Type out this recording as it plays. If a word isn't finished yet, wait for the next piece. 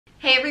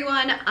Hey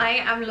everyone, I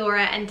am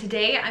Laura and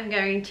today I'm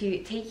going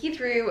to take you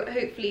through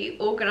hopefully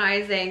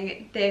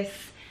organising this,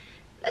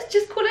 let's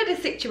just call it a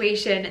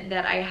situation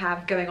that I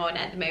have going on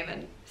at the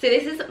moment. So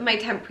this is my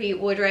temporary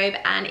wardrobe,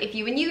 and if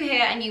you are new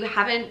here and you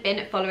haven't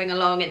been following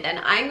along, then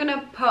I'm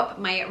gonna pop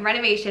my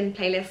renovation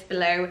playlist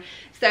below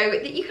so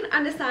that you can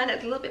understand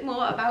a little bit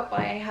more about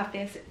why I have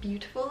this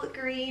beautiful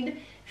green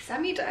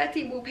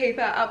semi-dirty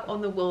wallpaper up on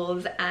the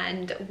walls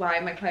and why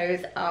my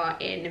clothes are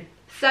in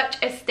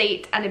such a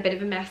state and a bit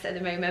of a mess at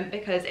the moment,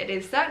 because it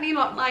is certainly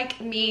not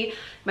like me.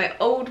 My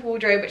old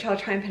wardrobe, which I'll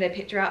try and put a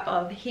picture up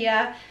of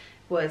here,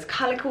 was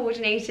color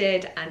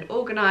coordinated and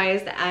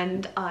organized,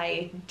 and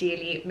I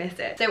dearly miss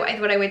it. So I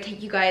thought I would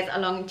take you guys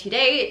along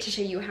today to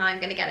show you how I'm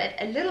going to get it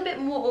a little bit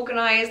more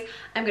organized.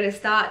 I'm going to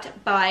start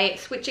by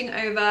switching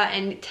over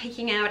and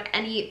taking out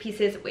any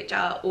pieces which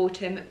are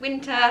autumn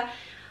winter.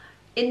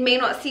 It may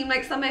not seem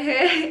like summer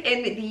here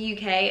in the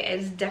UK.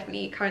 It's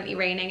definitely currently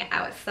raining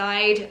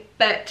outside,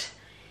 but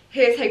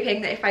here's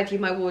hoping that if I do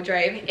my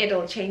wardrobe,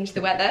 it'll change the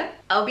weather.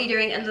 I'll be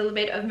doing a little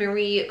bit of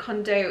Marie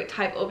Kondo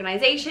type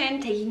organization,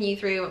 taking you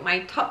through my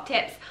top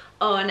tips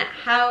on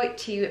how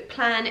to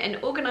plan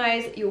and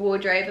organize your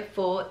wardrobe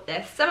for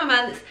the summer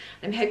months.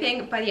 I'm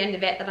hoping by the end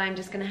of it that I'm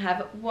just gonna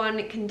have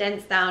one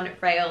condensed down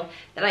rail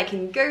that I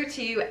can go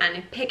to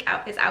and pick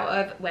outfits out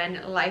of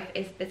when life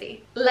is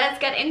busy. Let's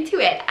get into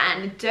it,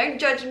 and don't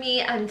judge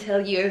me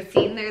until you have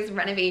seen those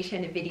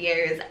renovation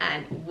videos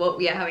and what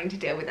we are having to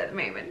deal with at the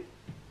moment.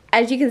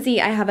 As you can see,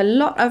 I have a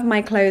lot of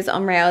my clothes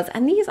on rails,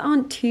 and these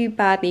aren't too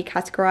badly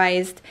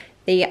categorized.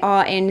 They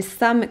are in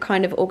some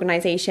kind of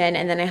organization,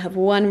 and then I have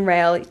one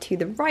rail to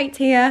the right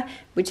here,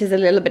 which is a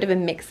little bit of a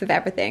mix of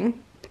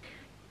everything.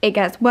 It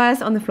gets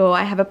worse on the floor.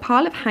 I have a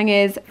pile of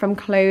hangers from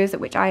clothes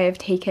which I have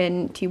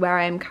taken to where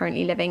I am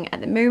currently living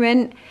at the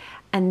moment,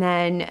 and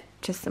then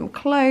just some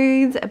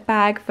clothes, a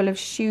bag full of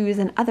shoes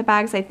and other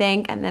bags, I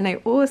think, and then I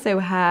also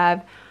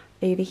have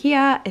over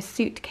here a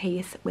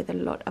suitcase with a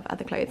lot of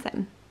other clothes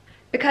in.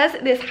 Because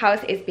this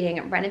house is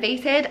being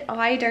renovated,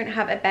 I don't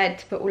have a bed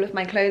to put all of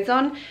my clothes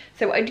on,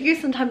 so I do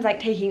sometimes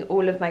like taking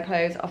all of my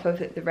clothes off of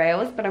the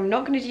rails, but I'm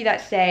not going to do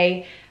that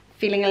today.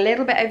 Feeling a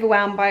little bit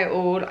overwhelmed by it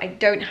all. I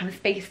don't have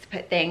space to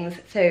put things,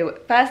 so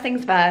first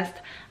things first,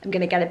 I'm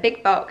going to get a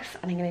big box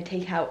and I'm going to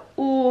take out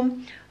all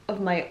of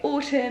my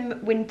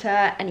autumn,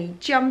 winter, any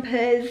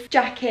jumpers,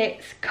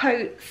 jackets,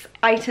 coats,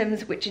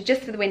 items which are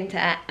just for the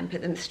winter, and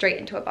put them straight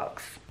into a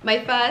box.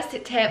 My first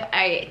tip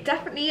I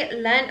definitely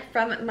learned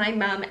from my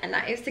mum, and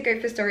that is to go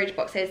for storage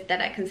boxes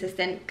that are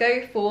consistent.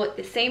 Go for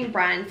the same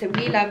brand. So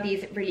we love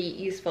these really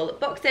useful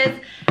boxes,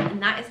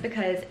 and that is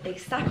because they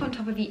stack on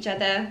top of each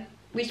other,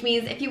 which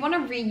means if you want to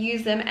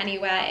reuse them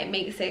anywhere, it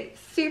makes it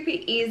super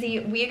easy.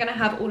 We are going to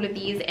have all of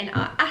these in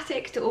our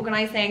attic to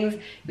organize things.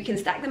 We can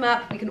stack them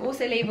up, we can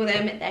also label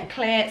them, they're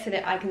clear so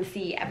that I can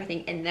see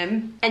everything in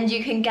them. And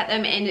you can get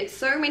them in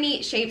so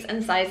many shapes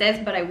and sizes,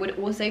 but I would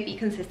also be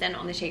consistent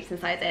on the shapes and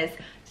sizes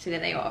so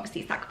that they are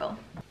obviously stackable.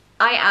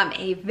 I am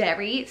a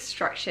very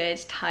structured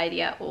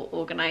tidier or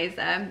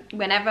organizer.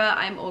 Whenever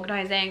I'm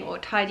organizing or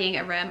tidying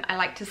a room, I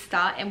like to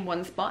start in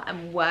one spot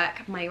and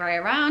work my way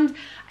around.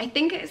 I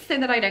think it's so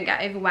that I don't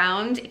get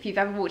overwhelmed. If you've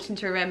ever walked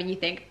into a room and you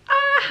think,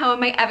 how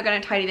am I ever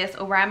going to tidy this,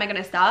 or where am I going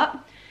to start?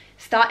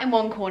 Start in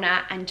one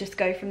corner and just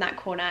go from that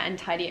corner and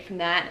tidy it from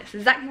there. And that's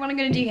exactly what I'm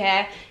going to do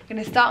here. I'm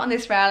going to start on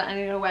this rail and I'm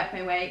going to work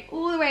my way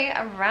all the way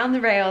around the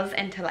rails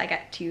until I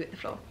get to the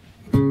floor.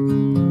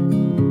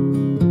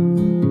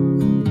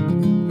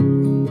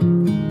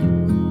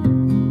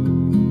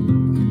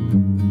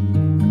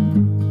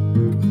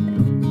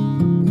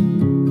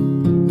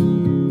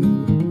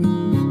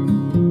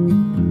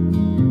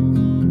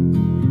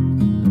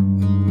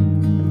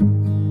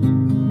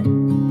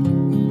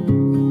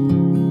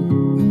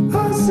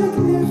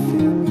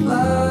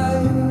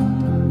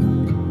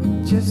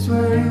 Just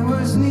where it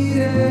was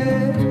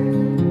needed,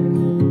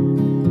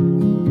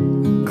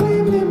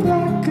 gleaming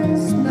black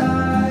as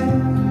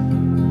night,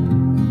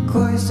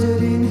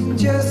 cloistered in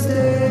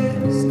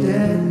injustice,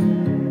 dead.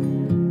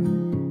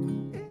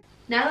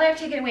 Now that I've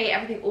taken away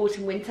everything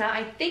autumn winter,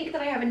 I think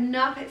that I have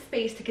enough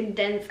space to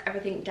condense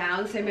everything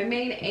down. So my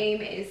main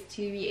aim is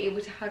to be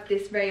able to have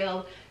this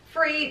rail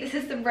free. This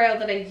is the rail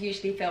that I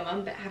usually film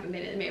on, but haven't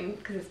been at the moment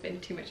because it's been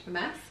too much of a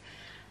mess.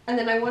 And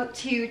then I want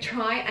to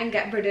try and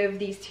get rid of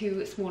these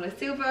two smaller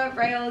silver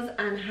rails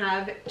and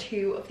have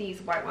two of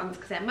these white ones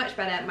because they're much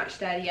better, much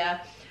sturdier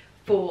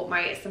for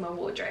my summer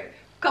wardrobe.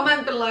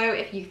 Comment below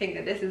if you think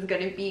that this is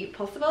going to be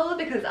possible,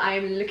 because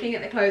I'm looking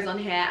at the clothes on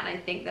here and I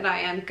think that I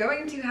am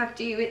going to have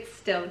to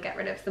still get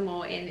rid of some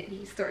more in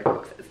these storage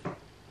boxes.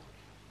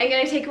 I'm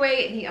going to take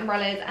away the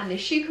umbrellas and the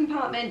shoe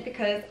compartment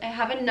because I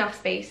have enough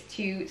space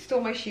to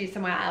store my shoes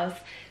somewhere else,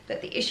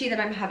 but the issue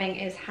that I'm having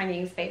is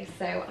hanging space,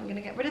 so I'm going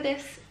to get rid of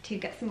this to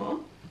get some more.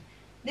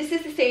 This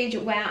is the stage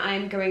where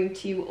I'm going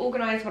to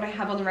organise what I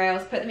have on the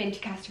rails, put them into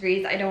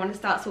categories. I don't want to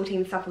start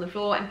sorting stuff on the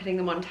floor and putting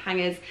them onto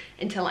hangers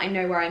until I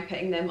know where I'm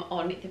putting them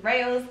on the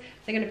rails. So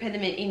I'm going to put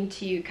them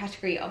into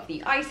category of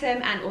the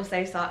item and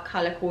also start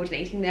colour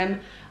coordinating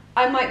them.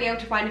 I might be able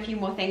to find a few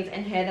more things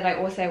in here that I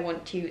also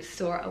want to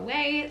store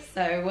away,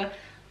 so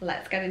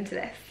let's get into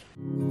this.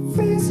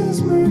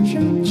 Faces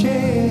merchant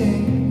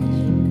change,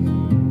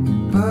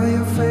 but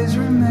your face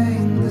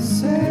remain the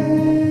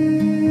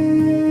same.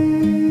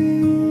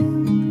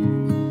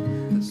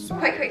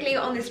 Quite quickly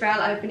on this rail,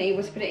 I've been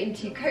able to put it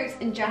into coats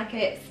and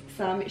jackets,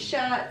 some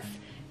shirts,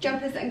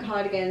 jumpers and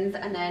cardigans,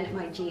 and then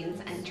my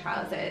jeans and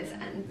trousers,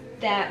 and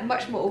they're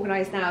much more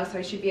organized now, so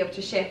I should be able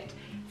to shift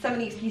some of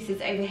these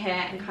pieces over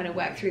here and kind of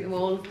work through them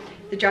all.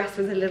 The dress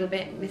was a little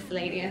bit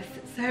miscellaneous,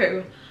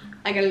 so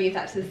I'm gonna leave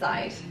that to the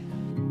side.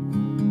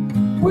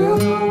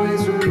 We'll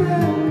always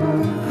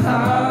remember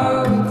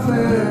how it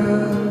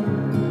felt.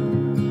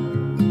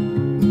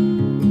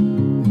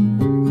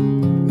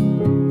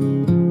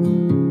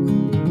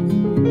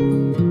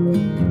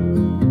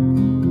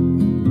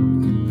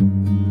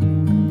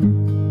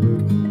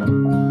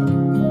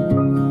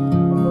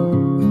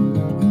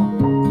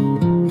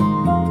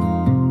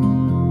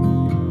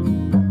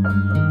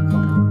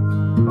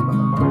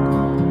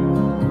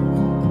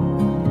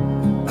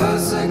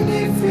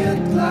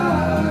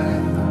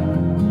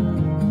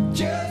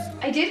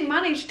 I did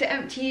manage to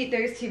empty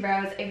those two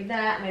rails over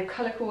there, and I've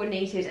colour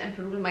coordinated and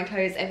put all of my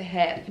clothes over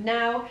here for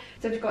now.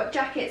 So I've got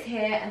jackets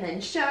here, and then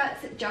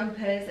shirts,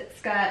 jumpers,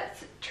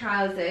 skirts,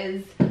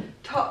 trousers,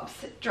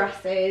 tops,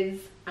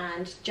 dresses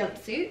and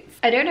jumpsuits.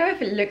 I don't know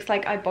if it looks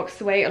like I boxed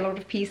away a lot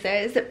of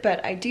pieces,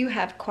 but I do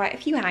have quite a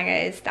few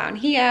hangers down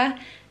here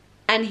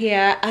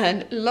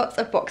and lots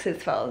of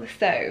boxes full,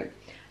 so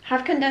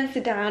have condensed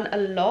it down a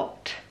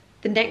lot.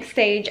 The next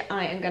stage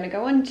I am going to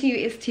go on to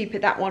is to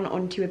put that one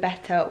onto a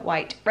better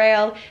white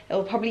rail. It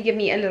will probably give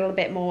me a little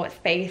bit more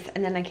space,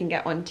 and then I can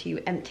get on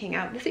to emptying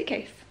out the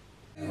suitcase.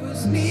 It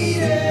was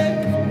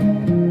needed,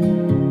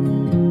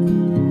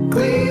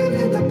 clean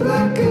in the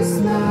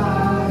blackest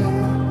night,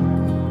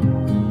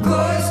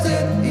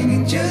 cloistered in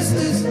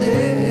injustice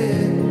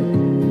dead,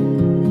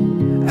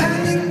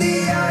 and in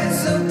the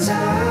eyes of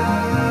time.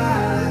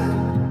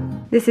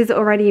 This is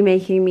already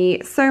making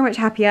me so much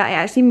happier. I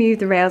actually moved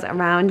the rails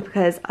around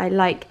because I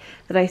like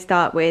that I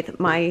start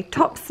with my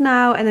tops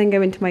now and then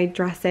go into my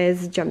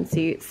dresses,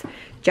 jumpsuits,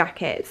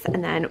 jackets,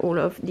 and then all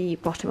of the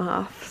bottom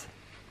halves.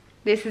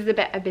 This is the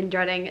bit I've been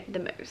dreading the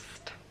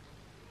most.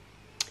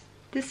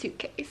 The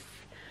suitcase.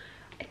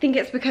 I think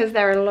it's because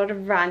there are a lot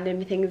of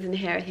random things in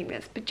here. I think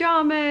there's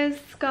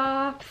pajamas,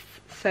 scarves,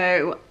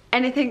 so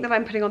anything that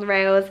I'm putting on the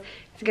rails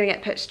is going to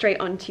get put straight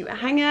onto a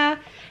hanger.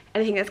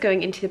 Anything that's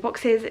going into the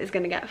boxes is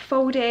going to get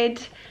folded,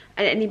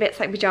 and any bits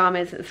like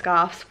pajamas and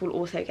scarves will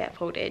also get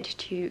folded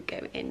to go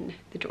in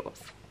the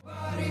drawers.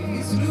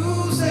 Body's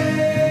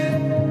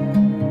losing.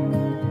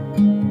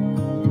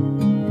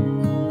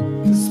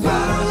 The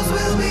sparrows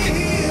will be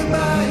here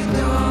by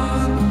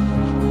dawn.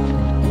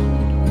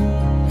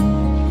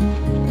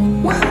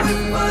 When we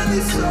find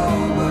it's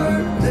over,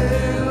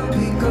 they'll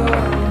be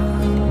gone.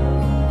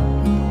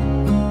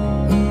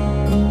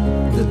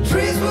 The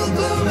trees will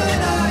bloom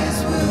and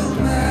ice will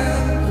melt.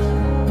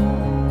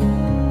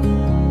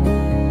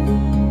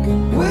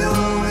 We'll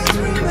always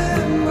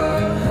remember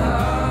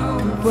how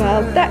it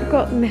Well, that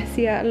got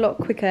messier a lot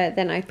quicker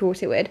than I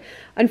thought it would.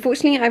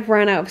 Unfortunately, I've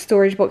run out of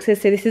storage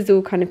boxes, so this is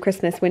all kind of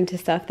Christmas winter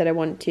stuff that I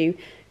want to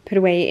put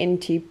away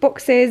into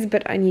boxes,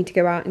 but I need to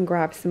go out and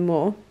grab some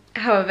more.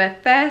 However,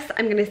 first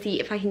I'm going to see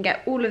if I can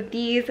get all of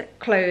these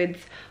clothes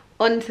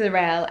onto the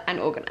rail and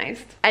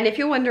organised. And if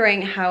you're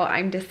wondering how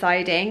I'm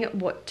deciding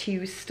what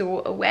to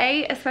store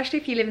away, especially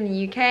if you live in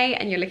the UK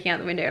and you're looking out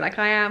the window like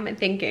I am and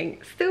thinking,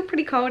 still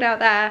pretty cold out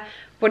there,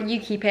 what are you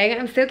keeping?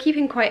 I'm still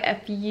keeping quite a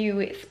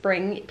few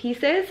spring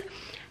pieces.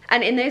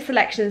 And in those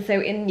selections, so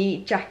in the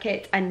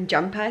jacket and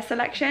jumper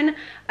selection,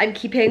 I'm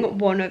keeping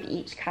one of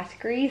each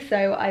category.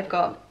 So I've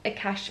got a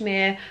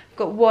cashmere, I've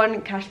got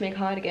one cashmere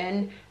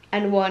cardigan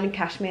and one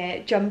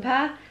cashmere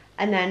jumper.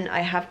 And then I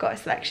have got a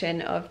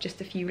selection of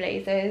just a few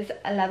blazers,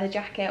 a leather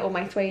jacket or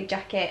my suede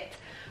jacket,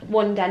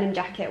 one denim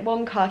jacket,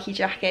 one khaki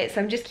jacket.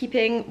 So I'm just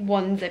keeping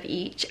ones of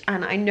each,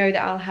 and I know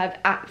that I'll have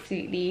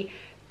absolutely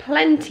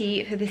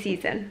plenty for the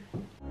season.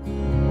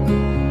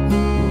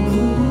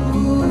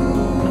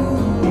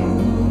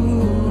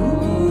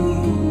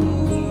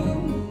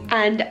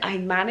 And I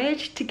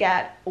managed to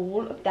get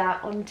all of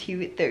that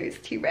onto those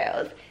two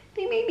rails.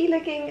 They may be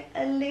looking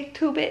a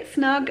little bit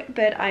snug,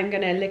 but I'm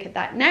gonna look at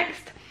that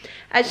next.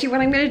 Actually,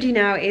 what I'm going to do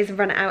now is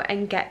run out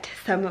and get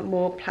some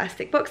more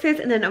plastic boxes,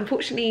 and then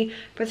unfortunately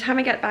by the time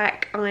I get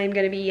back I'm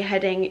going to be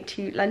heading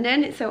to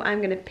London, so I'm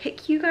going to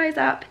pick you guys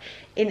up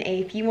in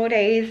a few more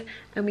days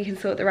and we can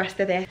sort the rest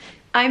of this.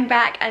 I'm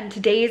back, and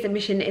today's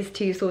mission is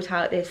to sort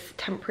out this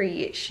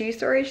temporary shoe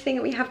storage thing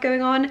that we have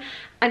going on,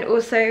 and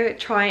also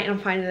try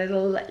and find a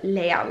little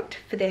layout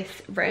for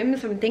this room.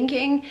 So I'm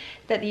thinking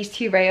that these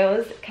two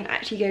rails can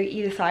actually go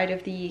either side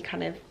of the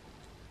kind of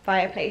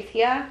fireplace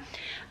here.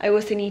 I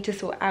also need to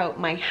sort out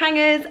my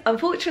hangers.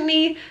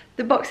 Unfortunately,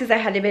 the boxes I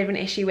had a bit of an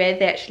issue with,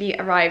 they actually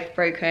arrived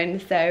broken,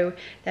 so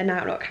they're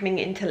now not coming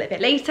in until a bit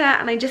later,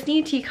 and I just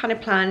need to kind of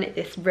plan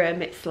this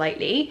room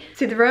slightly.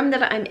 So the room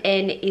that I'm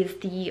in is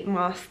the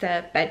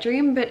master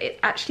bedroom, but it's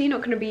actually not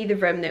going to be the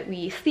room that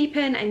we sleep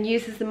in and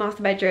use as the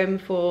master bedroom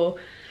for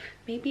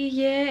maybe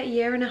a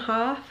year and a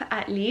half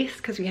at least,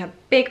 because we have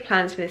big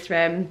plans for this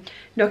room,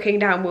 knocking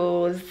down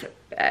walls,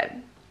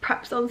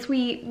 perhaps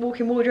ensuite,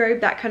 walk-in wardrobe,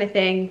 that kind of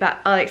thing, but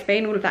I'll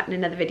explain all of that in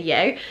another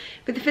video.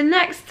 But for the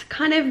next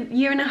kind of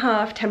year and a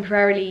half,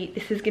 temporarily,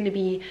 this is going to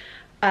be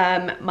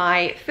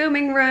my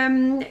filming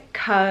room,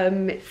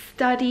 come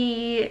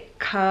study,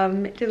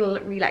 come little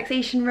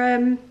relaxation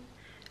room.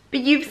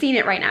 But you've seen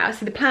it right now.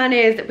 So the plan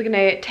is that we're going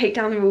to take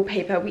down the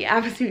wallpaper. We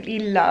absolutely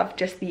love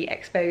just the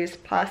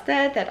exposed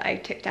plaster that I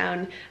took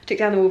down. I took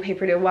down the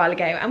wallpaper a little while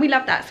ago, and we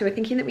love that. So we're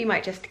thinking that we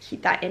might just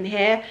keep that in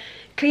here.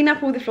 Clean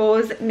up all the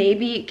floors,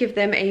 maybe give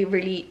them a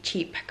really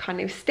cheap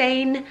kind of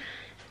stain,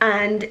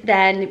 and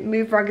then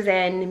move rugs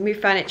in, move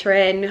furniture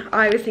in.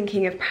 I was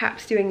thinking of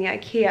perhaps doing the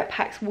IKEA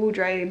PAX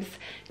wardrobes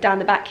down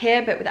the back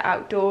here, but with the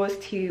outdoors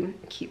to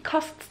keep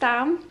costs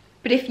down.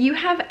 But if you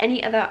have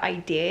any other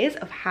ideas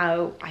of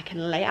how I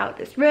can lay out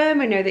this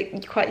room, I know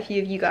that quite a few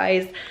of you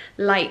guys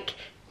like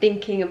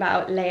thinking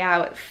about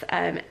layouts,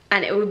 and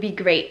it would be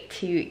great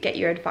to get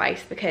your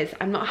advice because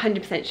I'm not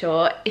 100%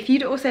 sure. If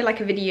you'd also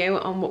like a video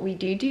on what we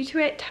do to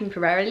it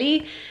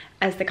temporarily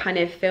as the kind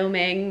of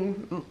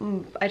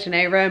filming, I don't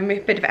know, room, a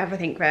bit of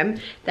everything room,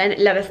 then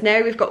let us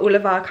know. We've got all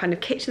of our kind of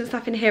kitchen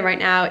stuff in here right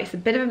now. It's a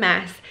bit of a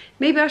mess.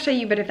 Maybe I'll show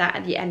you a bit of that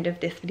at the end of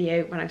this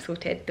video when I've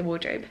sorted the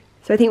wardrobe.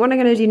 So I think what I'm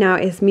going to do now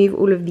is move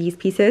all of these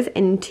pieces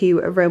into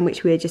a room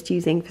which we're just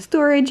using for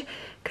storage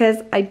because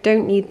I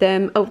don't need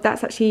them. Oh,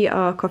 that's actually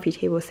our coffee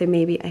table, so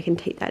maybe I can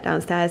take that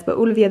downstairs, but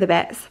all of the other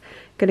bits are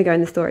going to go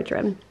in the storage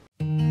room.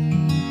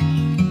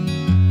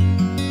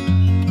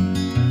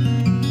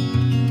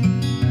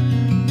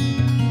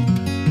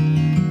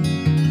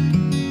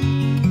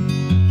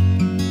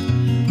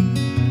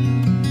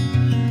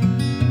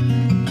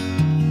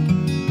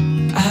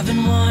 I've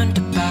been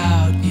wondering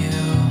about you.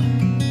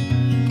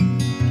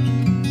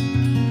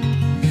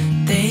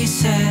 They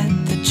said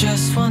that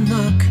just one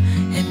look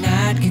and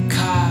I'd get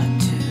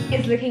caught too.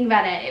 It's looking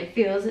better. It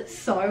feels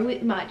so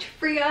much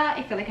freer.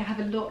 I feel like I have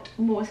a lot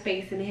more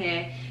space in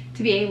here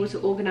to be able to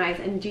organize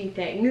and do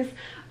things.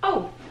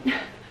 Oh,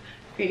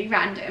 really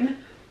random,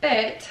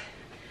 but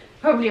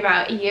probably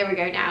about a year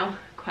ago now,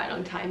 quite a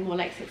long time, more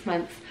like 6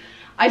 months,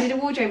 I did a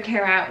wardrobe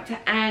clear out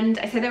and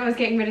I said that I was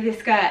getting rid of this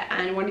skirt,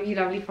 and one of you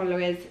lovely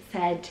followers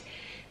said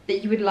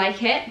that you would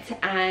like it,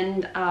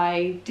 and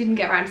I didn't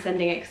get around to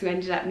sending it because we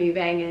ended up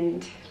moving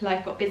and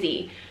life got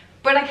busy,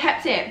 but I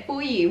kept it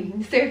for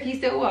you. So if you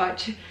still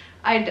watch,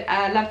 I'd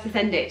love to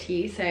send it to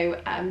you,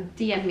 so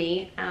DM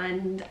me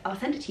and I'll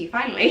send it to you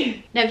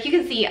finally. Now if you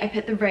can see, I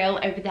put the rail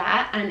over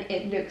there and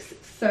it looks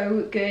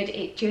so good.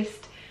 It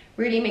just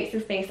really makes the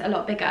space a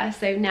lot bigger.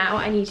 So now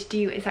I need to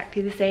do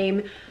exactly the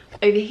same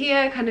over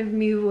here, kind of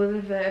move all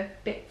of the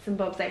bits and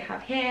bobs I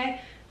have here.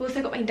 I've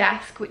also got my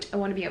desk, which I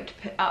want to be able to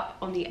put up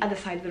on the other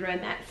side of the room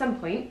at some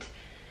point.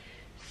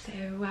 So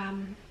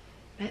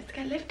let's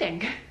get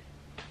lifting.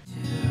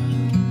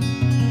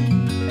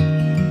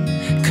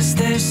 'Cause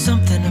there's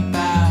something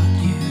about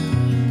you,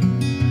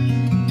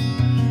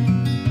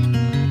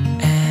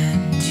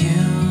 and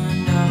you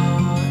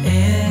know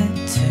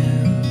it too.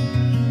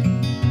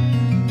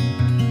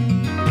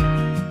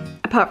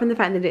 Apart from the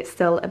fact that it's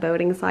still a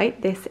building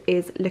site, this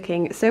is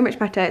looking so much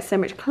better, it's so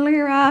much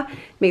clearer,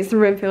 makes the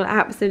room feel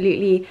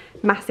absolutely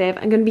massive.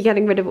 I'm going to be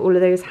getting rid of all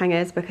of those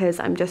hangers because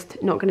I'm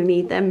just not going to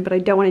need them, but I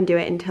don't want to do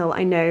it until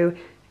I know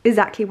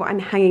exactly what I'm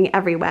hanging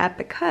everywhere,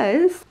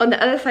 because on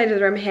the other side of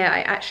the room here I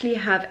actually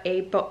have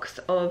a box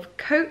of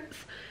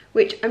coats,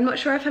 which I'm not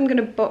sure if I'm going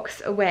to box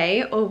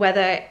away or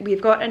whether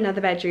we've got another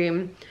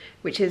bedroom,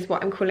 which is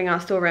what I'm calling our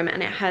storeroom,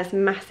 and it has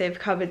massive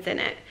cupboards in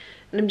it,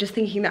 and I'm just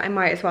thinking that I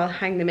might as well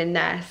hang them in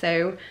there.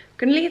 So I'm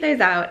going to leave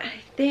those out.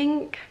 I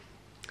think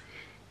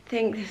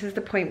this is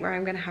the point where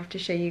I'm going to have to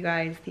show you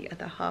guys the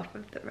other half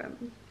of the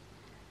room.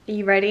 Are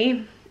you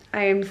ready?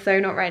 I am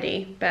so not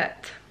ready,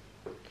 but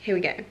here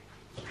we go.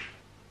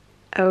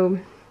 Oh,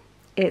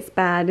 it's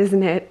bad,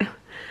 isn't it?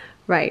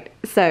 Right,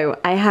 so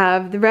I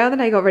have the rail that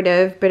I got rid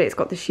of, but it's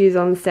got the shoes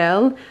on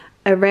still.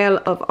 A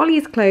rail of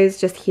Ollie's clothes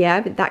just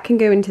here, but that can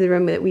go into the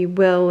room that we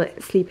will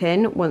sleep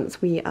in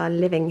once we are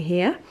living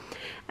here.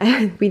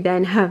 And we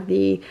then have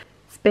the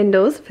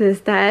spindles for the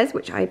stairs,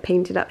 which I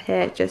painted up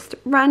here just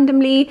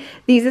randomly.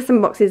 These are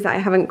some boxes that I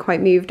haven't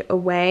quite moved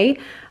away.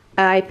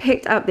 I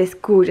picked up this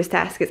gorgeous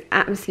desk. It's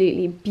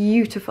absolutely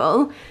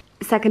beautiful.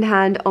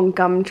 Secondhand on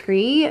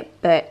Gumtree,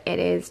 but it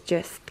is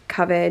just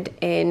covered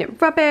in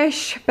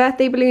rubbish,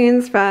 birthday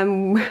balloons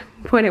from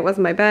when it was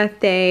my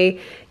birthday,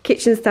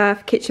 kitchen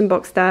stuff, kitchen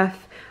box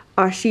stuff,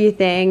 our shoe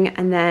thing,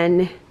 and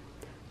then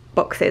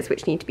boxes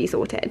which need to be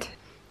sorted.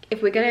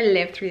 If we're going to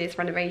live through this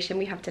renovation,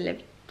 we have to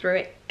live through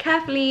it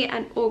carefully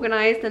and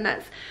organized, and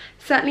that's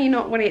certainly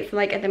not what it's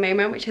like at the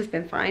moment, which has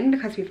been fine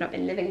because we've not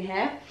been living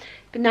here.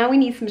 But now we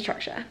need some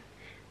structure.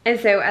 And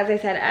so, as I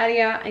said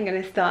earlier, I'm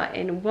going to start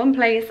in one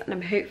place, and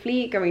I'm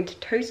hopefully going to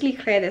totally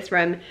clear this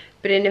room,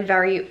 but in a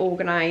very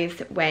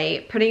organized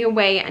way, putting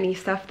away any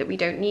stuff that we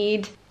don't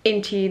need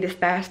into the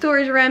spare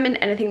storage room, and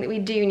anything that we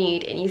do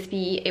need, it needs to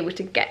be able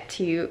to get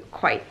to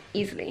quite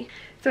easily.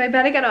 So I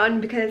better get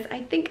on because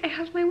I think I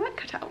have my work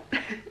cut out.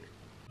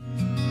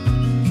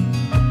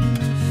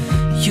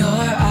 Your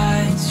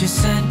eyes, your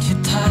scent,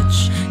 your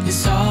touch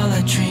is all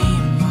I dream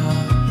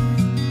of.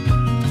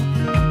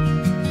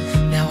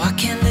 Now I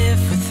can't live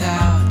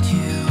without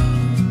you.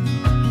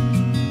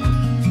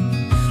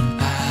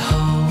 I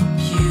hope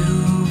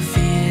you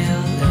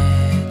feel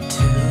it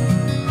too.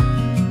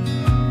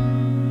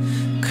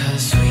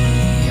 'Cause we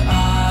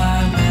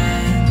are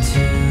meant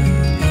to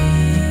be.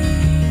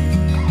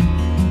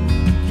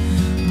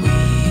 We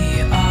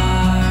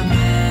are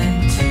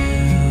meant to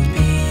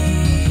be.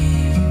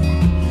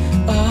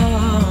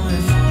 Oh,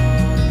 if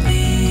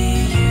only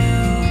you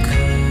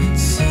could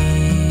see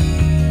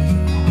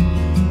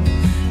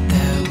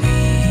that we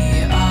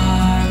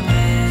are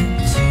meant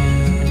to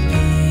be.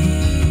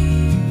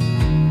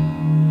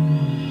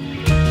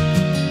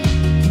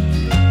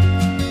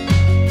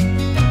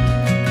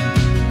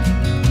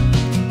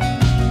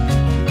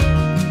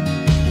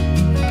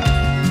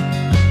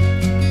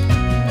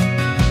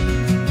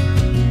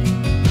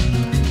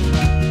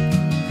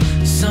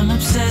 Some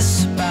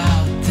obsess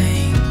about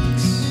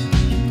things.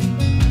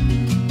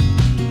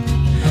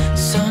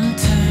 Some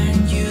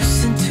turn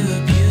use into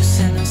abuse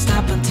and don't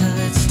stop until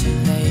it's too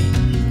late.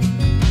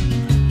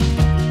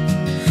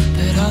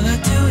 But all I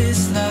do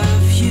is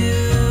love you.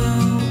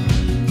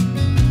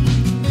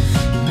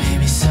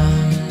 Maybe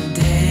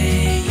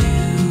someday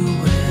you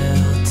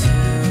will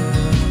too.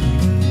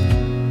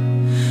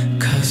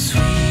 'Cause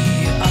we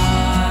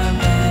are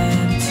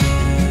meant to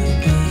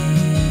be.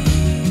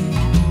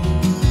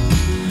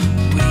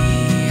 We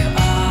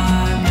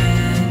are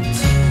meant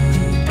to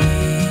be.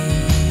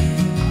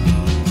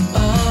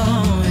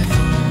 Oh, if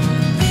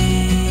only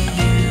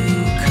you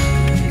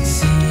could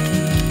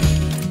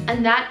see. And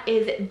that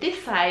is this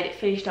side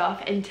finished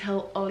off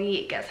until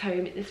Ollie gets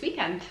home this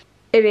weekend.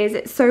 It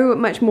is so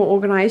much more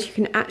organized. You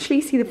can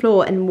actually see the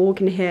floor and walk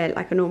in here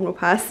like a normal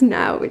person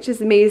now, which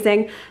is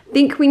amazing. I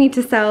think we need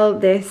to sell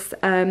this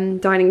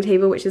dining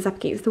table, which is up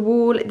against the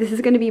wall. This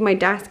is going to be my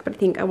desk, but I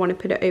think I want to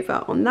put it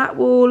over on that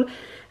wall.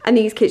 And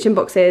these kitchen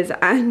boxes,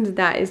 and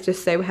that is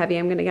just so heavy.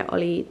 I'm going to get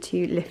Ollie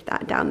to lift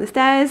that down the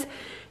stairs.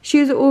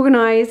 Shoes are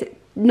organized.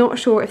 Not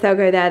sure if they'll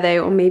go there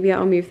though, or maybe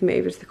I'll move them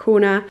over to the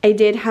corner. I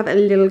did have a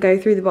little go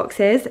through the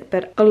boxes,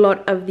 but a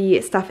lot of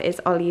the stuff is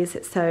Ollie's,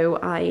 so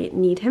I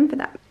need him for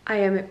that. I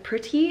am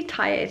pretty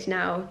tired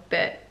now,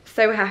 but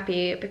so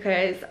happy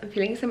because I'm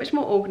feeling so much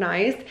more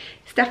organized.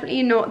 It's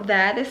definitely not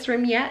there, this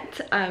room yet,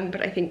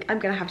 but I think I'm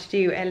gonna have to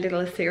do a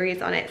little series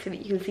on it so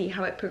that you can see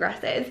how it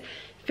progresses.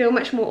 Feel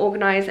much more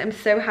organized. I'm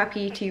so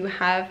happy to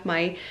have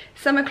my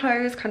summer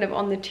clothes kind of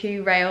on the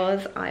 2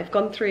 rails. I've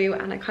gone through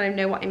and I kind of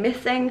know what I'm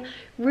missing.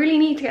 Really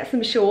need to get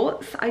some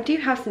shorts. I do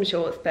have some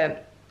shorts,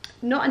 but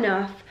not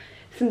enough.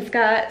 Some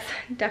skirts,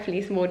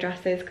 definitely some more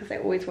dresses because I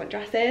always want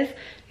dresses.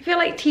 I feel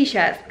like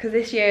t-shirts because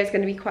this year is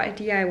going to be quite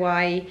a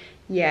DIY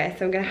year,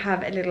 so I'm going to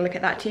have a little look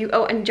at that too.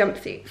 Oh, and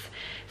jumpsuits.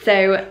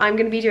 So I'm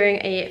going to be doing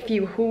a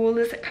few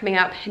hauls coming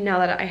up now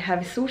that I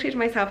have sorted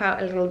myself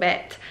out a little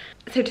bit.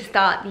 So to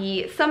start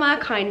the summer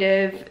kind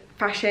of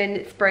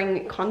fashion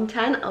spring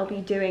content, I'll be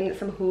doing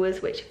some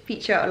hauls which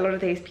feature a lot of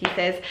those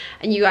pieces,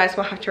 and you guys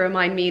will have to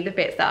remind me the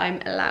bits that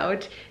I'm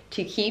allowed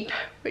to keep,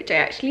 which I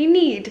actually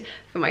need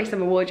for my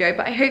summer wardrobe.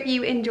 But I hope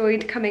you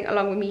enjoyed coming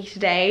along with me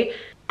today.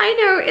 I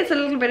know it's a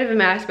little bit of a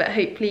mess, but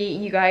hopefully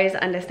you guys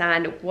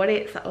understand what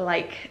it's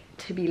like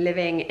to be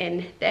living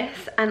in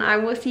this, and I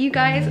will see you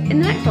guys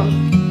in the next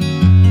one.